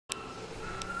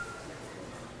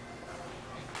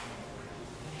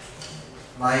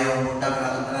Mayong buntag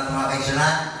na itong tanan mga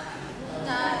kaigsunan.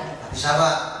 Happy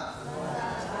Sabbath.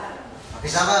 Happy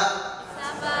Sabbath.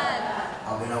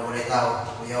 Ako binabuli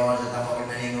tao. Kuyawan sa tamo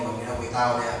kinaningo. Ako binabuli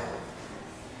tao niya.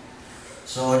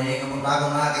 So, hindi ko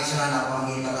bago mga kaigsunan ako ang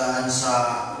itagaan sa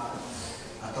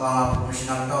ato ang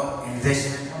promosyonal to.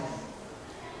 Investment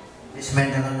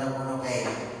na lang po kay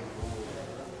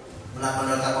mula ko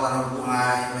lang ako ang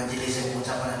mga evangelism kung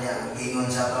sa panadya. Gingon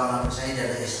sa ito ang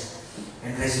procedure is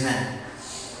investment.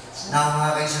 Now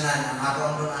mga kaigsunan, ang ato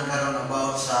ang doon ang karoon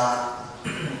about sa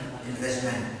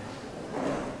investment.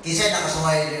 Kisay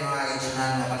nakasuway din mga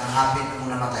kaigsunan na kanahapit na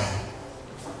muna matay.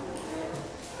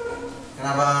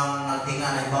 Kana bang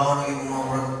nagtingan ay bawa na yung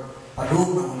mga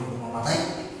padug na muna mamatay?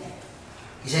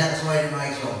 Kisay nakasuway din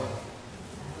mga kaigsunan.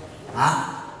 Ha?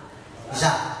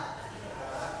 Isa?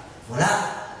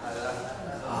 Wala?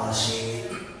 Si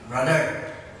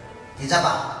brother. Kita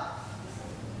pa?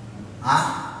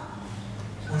 Ha?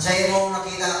 Kung sa'yo mong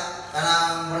nakita ka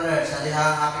ng brother sa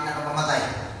dihang hapit na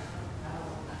kapamatay.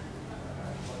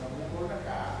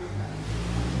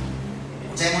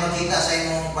 Kung sa'yo mong nakita sa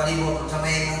imong palibot, kung sa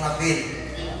may mong napil.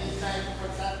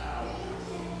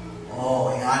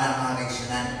 Oo, yung anak mga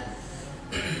kaigsunan.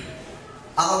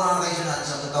 Ako mga kaigsunan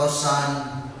sa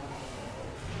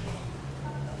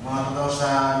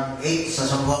 2008 sa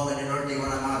Sambuanga del Norte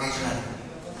ko ng mga kaigsunan.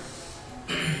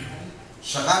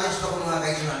 Sa college ko mga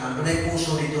kaigsunan, nandun ay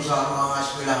puso dito sa mga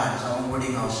eskwelahan, sa mga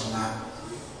boarding house na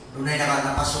doon ay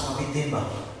napasok na bitin ba?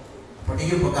 Pati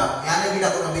yung pagka, yan ay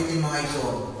bila ko na bitin mga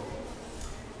kaigsunan.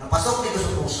 Napasok dito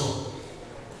sa puso.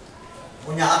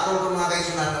 Kunya atol ko mga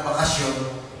kaigsunan na bakasyon,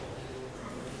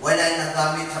 wala ay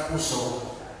nagamit sa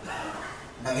puso,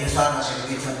 nag-inusana sa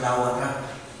ligid sa lawan ka.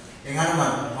 Kaya nga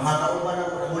naman, mga kauban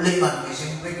ako, nanguli man, may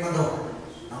simplik man to,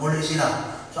 nanguli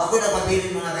sila. So ako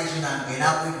napabilin mga kaigsunan, kaya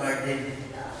na ako'y garden.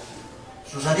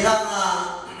 So sa diha nga,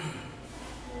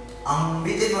 ang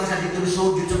bitin mga sa dito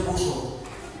lisod sa puso,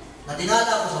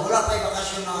 natinala ko sa wala pa'y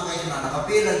bakasyon mga kaigsunan,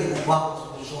 nakapila yung ubak ko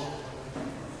sa puso.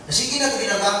 Sige na ito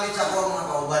ginagamit sa ako mga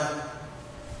kauban.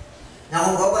 Na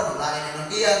akong kauban, lain na ng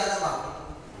tiyan, na naman.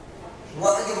 So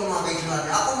wala yung mga kaigsunan,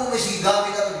 ako mo may sige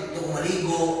gamit ako dito kung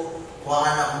maligo,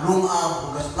 kuhaan akong lungaw,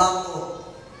 bugas blanco.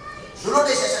 Sunod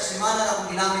ay sa semana na akong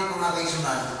ginamit ko mga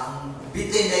kaigsunan, ang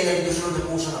bitin dahil na dito sunod sa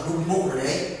puso na dugmok na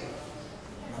dahil.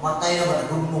 Namatay na ba na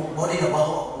dugmok, mo din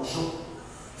nabaho ang puso.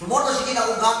 Sumunod na sige na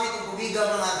akong gamit ang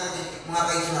kubigang mga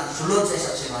kaigsunan, sunod sa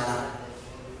isang semana.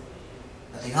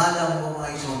 Natingala mo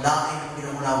mga kaigsunan, lain ang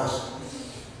pinamulawas.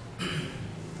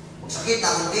 Magsakit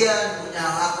na akong tiyan, kunya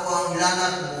ako ang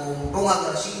hilangan, tungag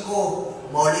alas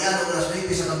 5, maulian ako alas 9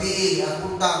 sa gabi, ang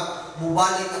puntang,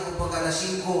 mubalik ako pag alas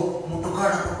 5,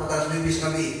 mutukar ako pag alas 9 sa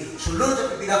gabi. Sulod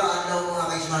sa pipinakaan daw mga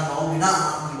kaigsunan, maumina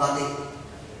ang ibati.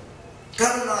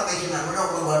 Karon mga kaigsunan, wala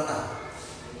ko magwanta.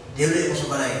 Diuli ko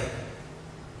sa balay.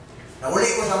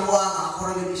 Nauli ko sa buha nga, ako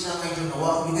rin yung isa kaigsunan,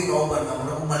 wala ko yung kauban, ako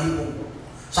na kong malipong.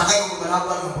 Sakay ko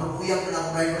malaban, yung purpuyang na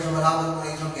akong driver sa malaban mga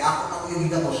kaigsunan, kaya ako na ko yung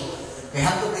higatos. Kaya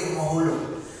hantong na yung mahulog.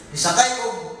 Isakay ko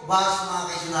bus mga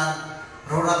kaigsunan,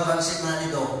 rural transit na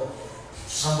dito,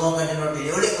 sa Sambuanga del Norte,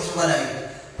 uli ko sa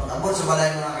balay. Pag-abot sa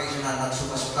balay mga kaigsunan,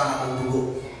 nagsuka-suka na akong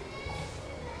dugo.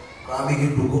 Grabe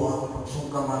yung dugo ako,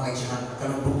 pagsuka mga kaigsunan.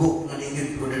 Kanang dugo, na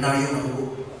yung ordinaryo na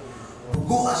dugo.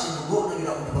 Dugo asin dugo, na yun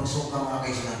ako pagsuka mga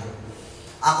kaigsunan.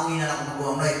 Ako nga na akong dugo,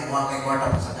 ang noy, kumuha kay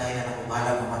kwarta, pasadahin na ako,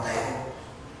 bahala mamatay ako.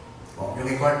 O,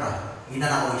 yung kay kwarta, ina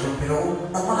na ako isyon, pero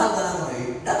nagmahal ka na ako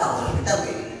dala ako sa hospital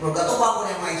Pero gatubang ko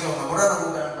na yung mga isyon, mura na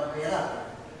ko ka ng pagkaya.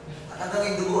 At ang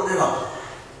gagawin dugo, di ba?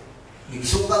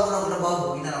 Ibisuka ko na ako na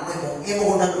bago, ina ko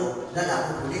ko nalo, dala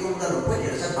ako, hindi ko nalo, pwede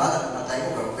na sa bahala, matay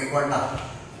ko, pero kay kwarta.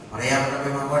 Pareha ko na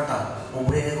kayo mga kwarta,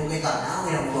 pobre na kong kita,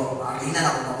 naawin ang buwag, ina na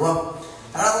ako mabuwag.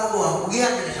 Tara ko mabuwag,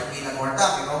 pugihan ko na siya kita kwarta,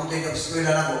 kaya kung ito yung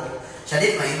eskwela na ko, siya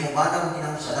din, mahimo, bala mo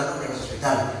kinang sa dagot niya sa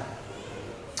hospital.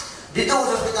 Dito ko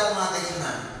sa hospital mga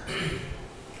kaigsunan,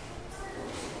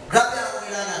 grabe ang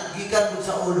kailangan, gikan doon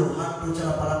sa ulo, doon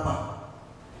sa napalapa,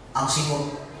 ang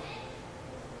singot.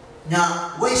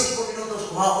 Nya, way 5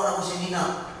 minutos, kuha ako si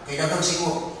Nina, kay dagang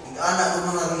singot. Ig-anak ko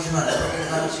mga kaigsunan, kay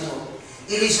dagang singot.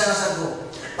 Ilis na sa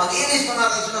go. Pag ilis mga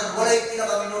kaigsunan, wala yung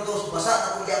pinaka-minutos, basa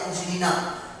na ko akong si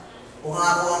Nina. Kung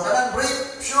ako ang tanan,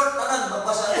 brief, short, tanan,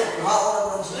 magbasa ko, kuha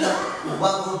ako sila,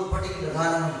 bago particular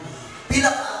hanang.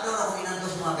 Pila ka na ako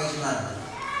inantos mga kaigsunan.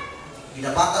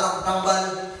 Ginapatan ako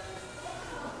tambal,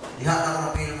 diha na ako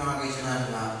na pila mga kaigsunan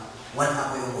na one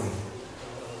ako yung uwi.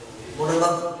 Kung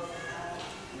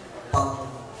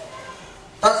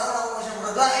pag tanaw ako siya,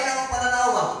 muraglain ako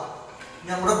pananawa.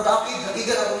 Nga murag takid,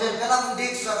 kagigan ako niyan, kanang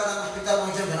date sa kanang hospital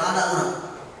mo siya, ganaan ako na.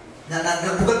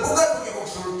 Nagbugal-bugal po niya kong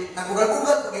sulti,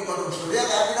 nagbugal-bugal po niya kong sulti,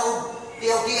 kaya pinahog,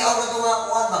 tiyaw-tiyaw na ito nga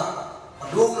kuhan ba?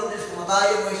 Padung lang din sa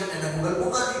kumatayo mo isa na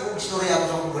nagbugal-bugal, yung istorya ako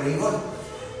sa akong galingon.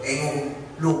 Eh, yung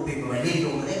lupi pa may lido,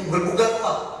 bugal-bugal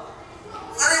pa.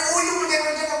 Ano yung uyong na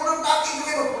kayo siya, kapurang taking ko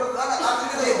kayo, kapurang anak-aking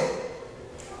ko kayo.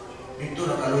 Dito,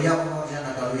 nakaluya ko mga siya,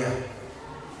 nakaluya.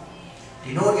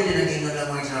 Tinood ka din ang ingon lang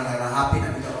mga isa, nakahapi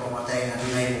na bitaw ka pumatay na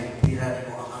dunay mo, pira ni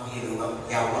mo ang anghel o ang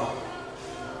yawa.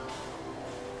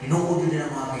 Tinood ka din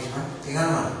ang mga kaisman. Tingnan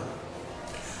naman.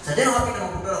 Sa din hapi na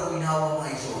magpugal ako ginawa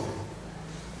mga ison.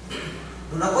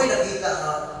 Doon ako'y nakita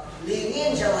na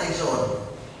lingin siya mga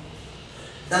ison.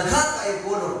 Daghan kayo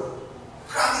kulor.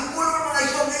 Grabe kulor mga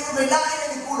ison. May lain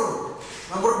na yung kulor.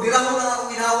 Magbirang ko lang ako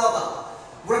ginawa ba?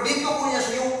 Murag dito ko niya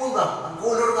sa yungkon ba? Ang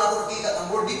kulor nga ako nakita. Ang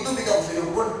murag dito bitaw sa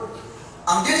yungkon.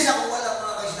 Ang dili sa kuwala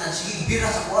mga kaisinan. Sige, bira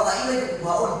sa kuwala. Ilay yung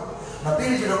kuwaon.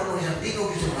 Napili sila ko niya. Di ko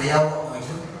gusto mayawa mga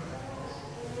ison.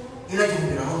 Ilay yung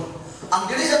birahon. Ang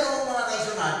dili sa itong mga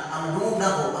kaisunan, ang lungog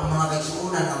na ko, ang mga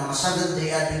kaisunan, ang mga Seventhday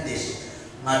Adventist,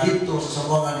 nga dito sa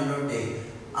Sabuangan ni Norte,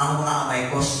 ang mga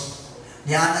amaykos,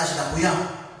 niya sila kuya.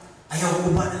 Ayaw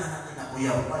ko ba na natin na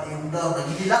kuya? Yung daw,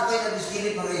 nagigilakay na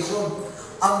biskilip mga kaison.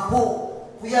 Ang po,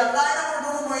 kuya, lain ako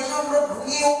na mga kaison, bro,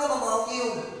 hungiyong na mga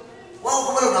hungiyong. Wow,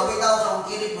 kumalong, napay tao sa akong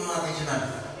kilip mga kaisunan.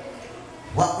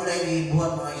 Wag ko lang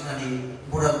ibuhat mga kaisunan,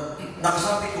 murag,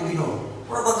 nakasampit ko Ginoo.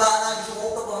 Murag bagaan na, gusto ko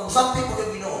utak mga sampit ko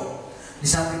yung Ginoo.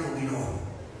 Nisabi ko Ginoo.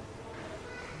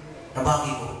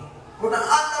 Nabangi ko. Kung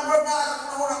nang-atang bro na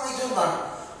sa kunahon ng kaison ba,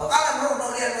 pagkalang bro na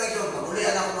ulihan mga kaison,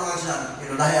 pag-ulihan ako mga kaisunan,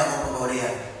 pinulahi ako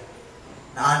pag-ulihan.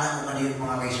 Naanak ko kaniyot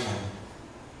mga kaisunan.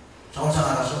 Sa kung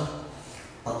sa rason,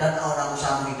 pagtanaw na ako sa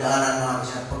among idaanan mga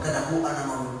kaisunan, pagkadakuan na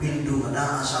mga bildo na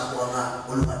naa sa ako ang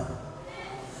uluhan.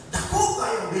 Dako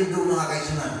kayong bildo mga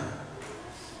kaisunan.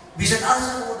 Bisan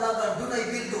asa ko dagan, doon ay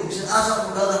bildo. Bisan asa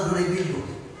ko dagan, doon ay bildo.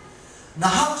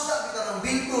 Nahagsa kita ng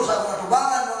bildo sa mga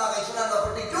tubangan mga kaisunan na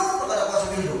proteksyon pagkadakwa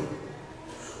sa bildo.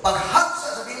 Paghagsa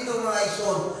sa bildo mga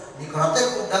kaison, ni karatel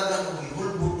kong dagan kong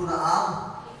ihulbot ko na ang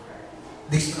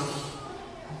distros.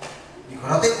 Ni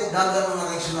karatel kong dagan mga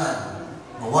kaisunan,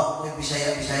 mawa ko yung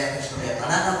Bisaya kong storya.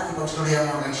 Tanan ako ibang storya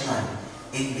mga kaisunan.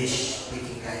 English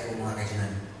speaking kayo mga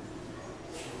kaisunan.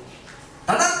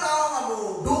 Tanan tao nga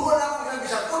mo, doon ako yung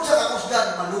bisag kung sa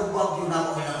kakusgan, malubag yun ako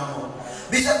kinakamo.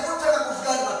 Bisag kung sa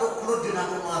kakusgan, matuklod yun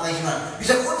ako mga kaisunan.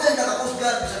 Bisag kung sa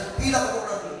kakusgan, bisag pila ko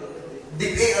ng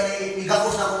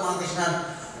igakos na ako mga kaisunan.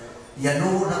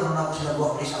 Yanuhon na rin ako sila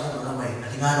buwak rin sa akin ng namay.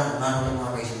 Natinganan ko nga ng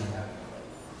mga kaisunan.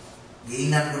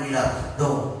 Giingat ko nila,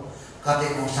 dong,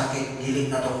 kati mong sakit, diling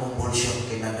na itong kumbulsyon,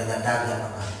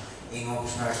 kinagdagandagan mga ingong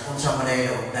snars. Kung sa maday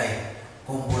na ugday,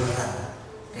 kumbulkan,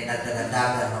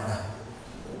 kinagdagandagan mga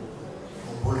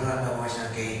kumbulkan na mga siya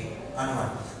kay, ano man,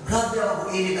 grabe ako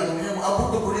init ako niya,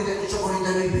 maabot ko ulit ito sa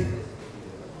kulita nilbit.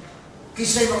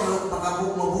 Kisay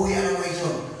mabuhi ang mga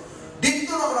ison.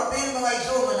 Dito na kurapin mga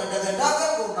ison na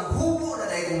nagdagandagan ko, naghubo na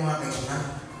dahil kong mga kaisunan.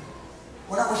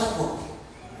 Wala ko sapot.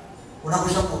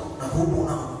 Naghubo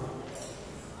na ako.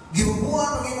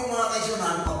 Gihubuhan ng mga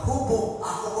kaisunan, paghubo,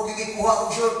 ako ko gigikuha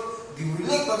kong short,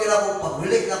 giwilig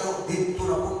pagwilig na ko, dito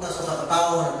na punta sa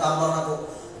katawa, nagtabang na ko,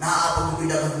 naapag yung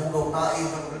bilang ng hugaw, tayo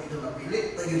na dito na pilit,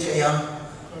 na yun siya yan,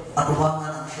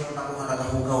 atubangan ang short na ko nga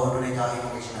nagahugaw, ano na yung tayo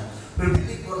mga kaisunan. Pero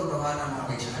bilig ko atubangan ang mga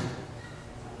kaisunan.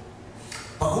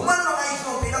 Pag human mga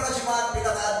kaisunan, pinakasimahan,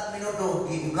 pinaka-minuto,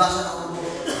 gihugasan ako mo,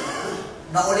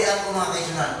 naulian ko mga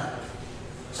kaisunan.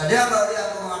 Sa diyan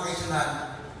naulian ko mga kaisunan,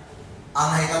 ang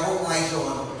nahitabo mga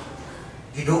ison,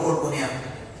 giduol ko niya.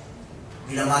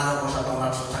 Bilamano ko sa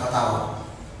tungat sa katawa.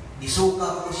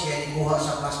 Isuka ko siya, ikuha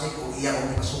sa plastic o iya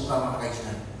ko ipasuka mga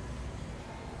kaisunan.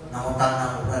 Nakutan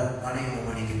na ko, Brad, ano yung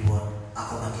manigibuan?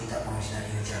 Ako nakita mga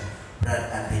sinaniyo dyan. Brad,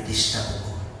 Adventista po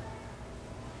ko.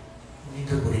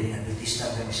 Dito ko rin yung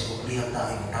Adventista, kami sa kukulihang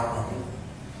tayo mo tawag.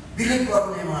 Bilig ko ako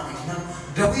na yung mga kaisunan.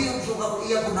 Gabi yung suka ko,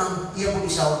 iya ko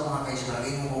isawat mga kaisunan.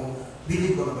 Lagay mo,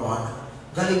 bilig ko na doon.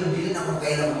 Galing mo bilin akong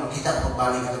kailang makita at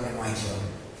pagbalik ka kami mga ison.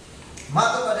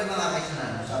 Mato pa din mga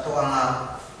kaisunan sa ito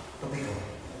ang topiko.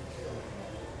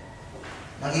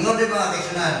 Nag-ingon din mga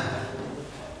kaisunan,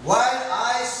 while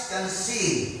eyes can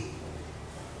see,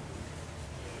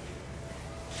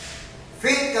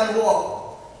 faith can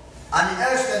walk, and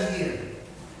ears can hear,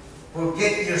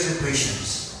 forget your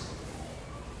situations.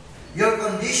 Your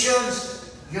conditions,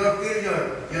 your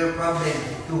failure, your problem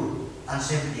too, and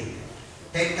simply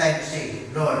take time to say,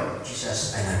 Lord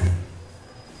Jesus, I love you.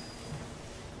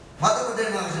 Mato ko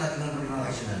din mga kaisunan, tingnan ko din mga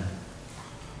kaisunan.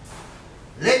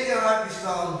 Let your heart be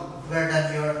stronger than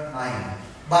your mind,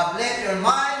 but let your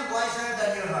mind wiser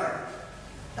than your heart.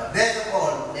 The best of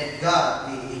all, let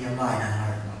God be in your mind and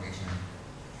heart, mga kaisunan.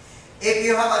 If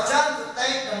you have a chance to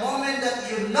take the moment that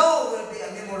you know will be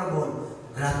memorable,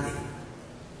 grabe.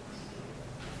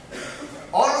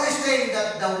 Always think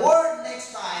that the word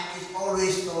next time is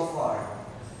always so far.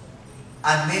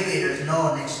 And maybe there's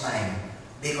no next time.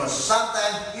 Because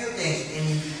sometimes few things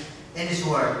in this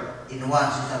world, in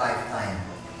once in a lifetime.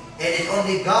 It is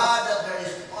only God that there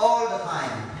is all the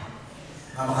time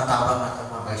na makatabang natin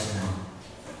mga kaisinan.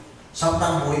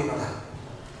 Samtang buhay pa ka.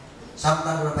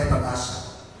 Samtang wala pa'y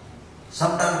pag-asa.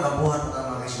 Samtang makabuhan pa ka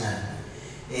mga kaisinan.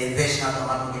 I-invest na ito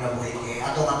anong ginabuhay. Kaya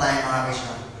ato nga tayo mga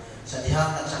kaisinan. Sa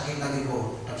dihang nagsakit lagi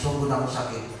ko, nagsugod ako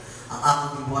sakit. Ang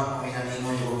akong dibuhan mga kaisinan,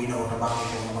 ingon yung ginoo na bakit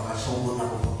ko makasugod na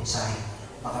ko kung isahin.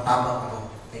 Makatabang ito.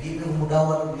 Kaya di ko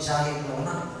mudawan ng isahin ito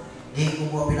na. Di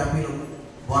ko mo pinapilong.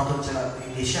 Buhaton sa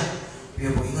iglesia.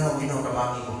 Pero po ingon ako ginoo na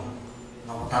bakit ko.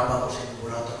 Makatabang ko sa inyong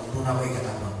bulatan. Kung doon ako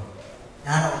ikatabang.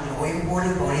 Yan ako ginoo. Kung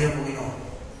imubulit ko, kaya po ginoo.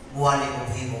 Buhalin ko,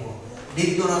 himo ko.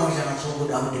 Dito na ako siya nagsugod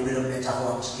ako development sa ako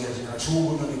ang skills.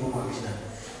 Nagsugod na ko mga kaisinan.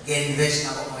 Kaya invest na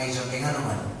ako mga kaisinan. Kaya nga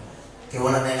naman. Kaya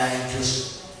wala na ilang Diyos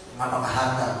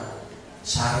mapakahatag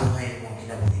sa araw ngayon mong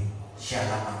kinabuhi. Siya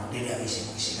lamang. Dili ang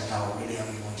isip katao. Dili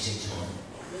ang imong isip.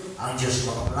 Ang Diyos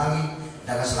makapalangin.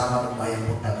 Dagasalamat ang bayang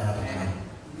punta na natin.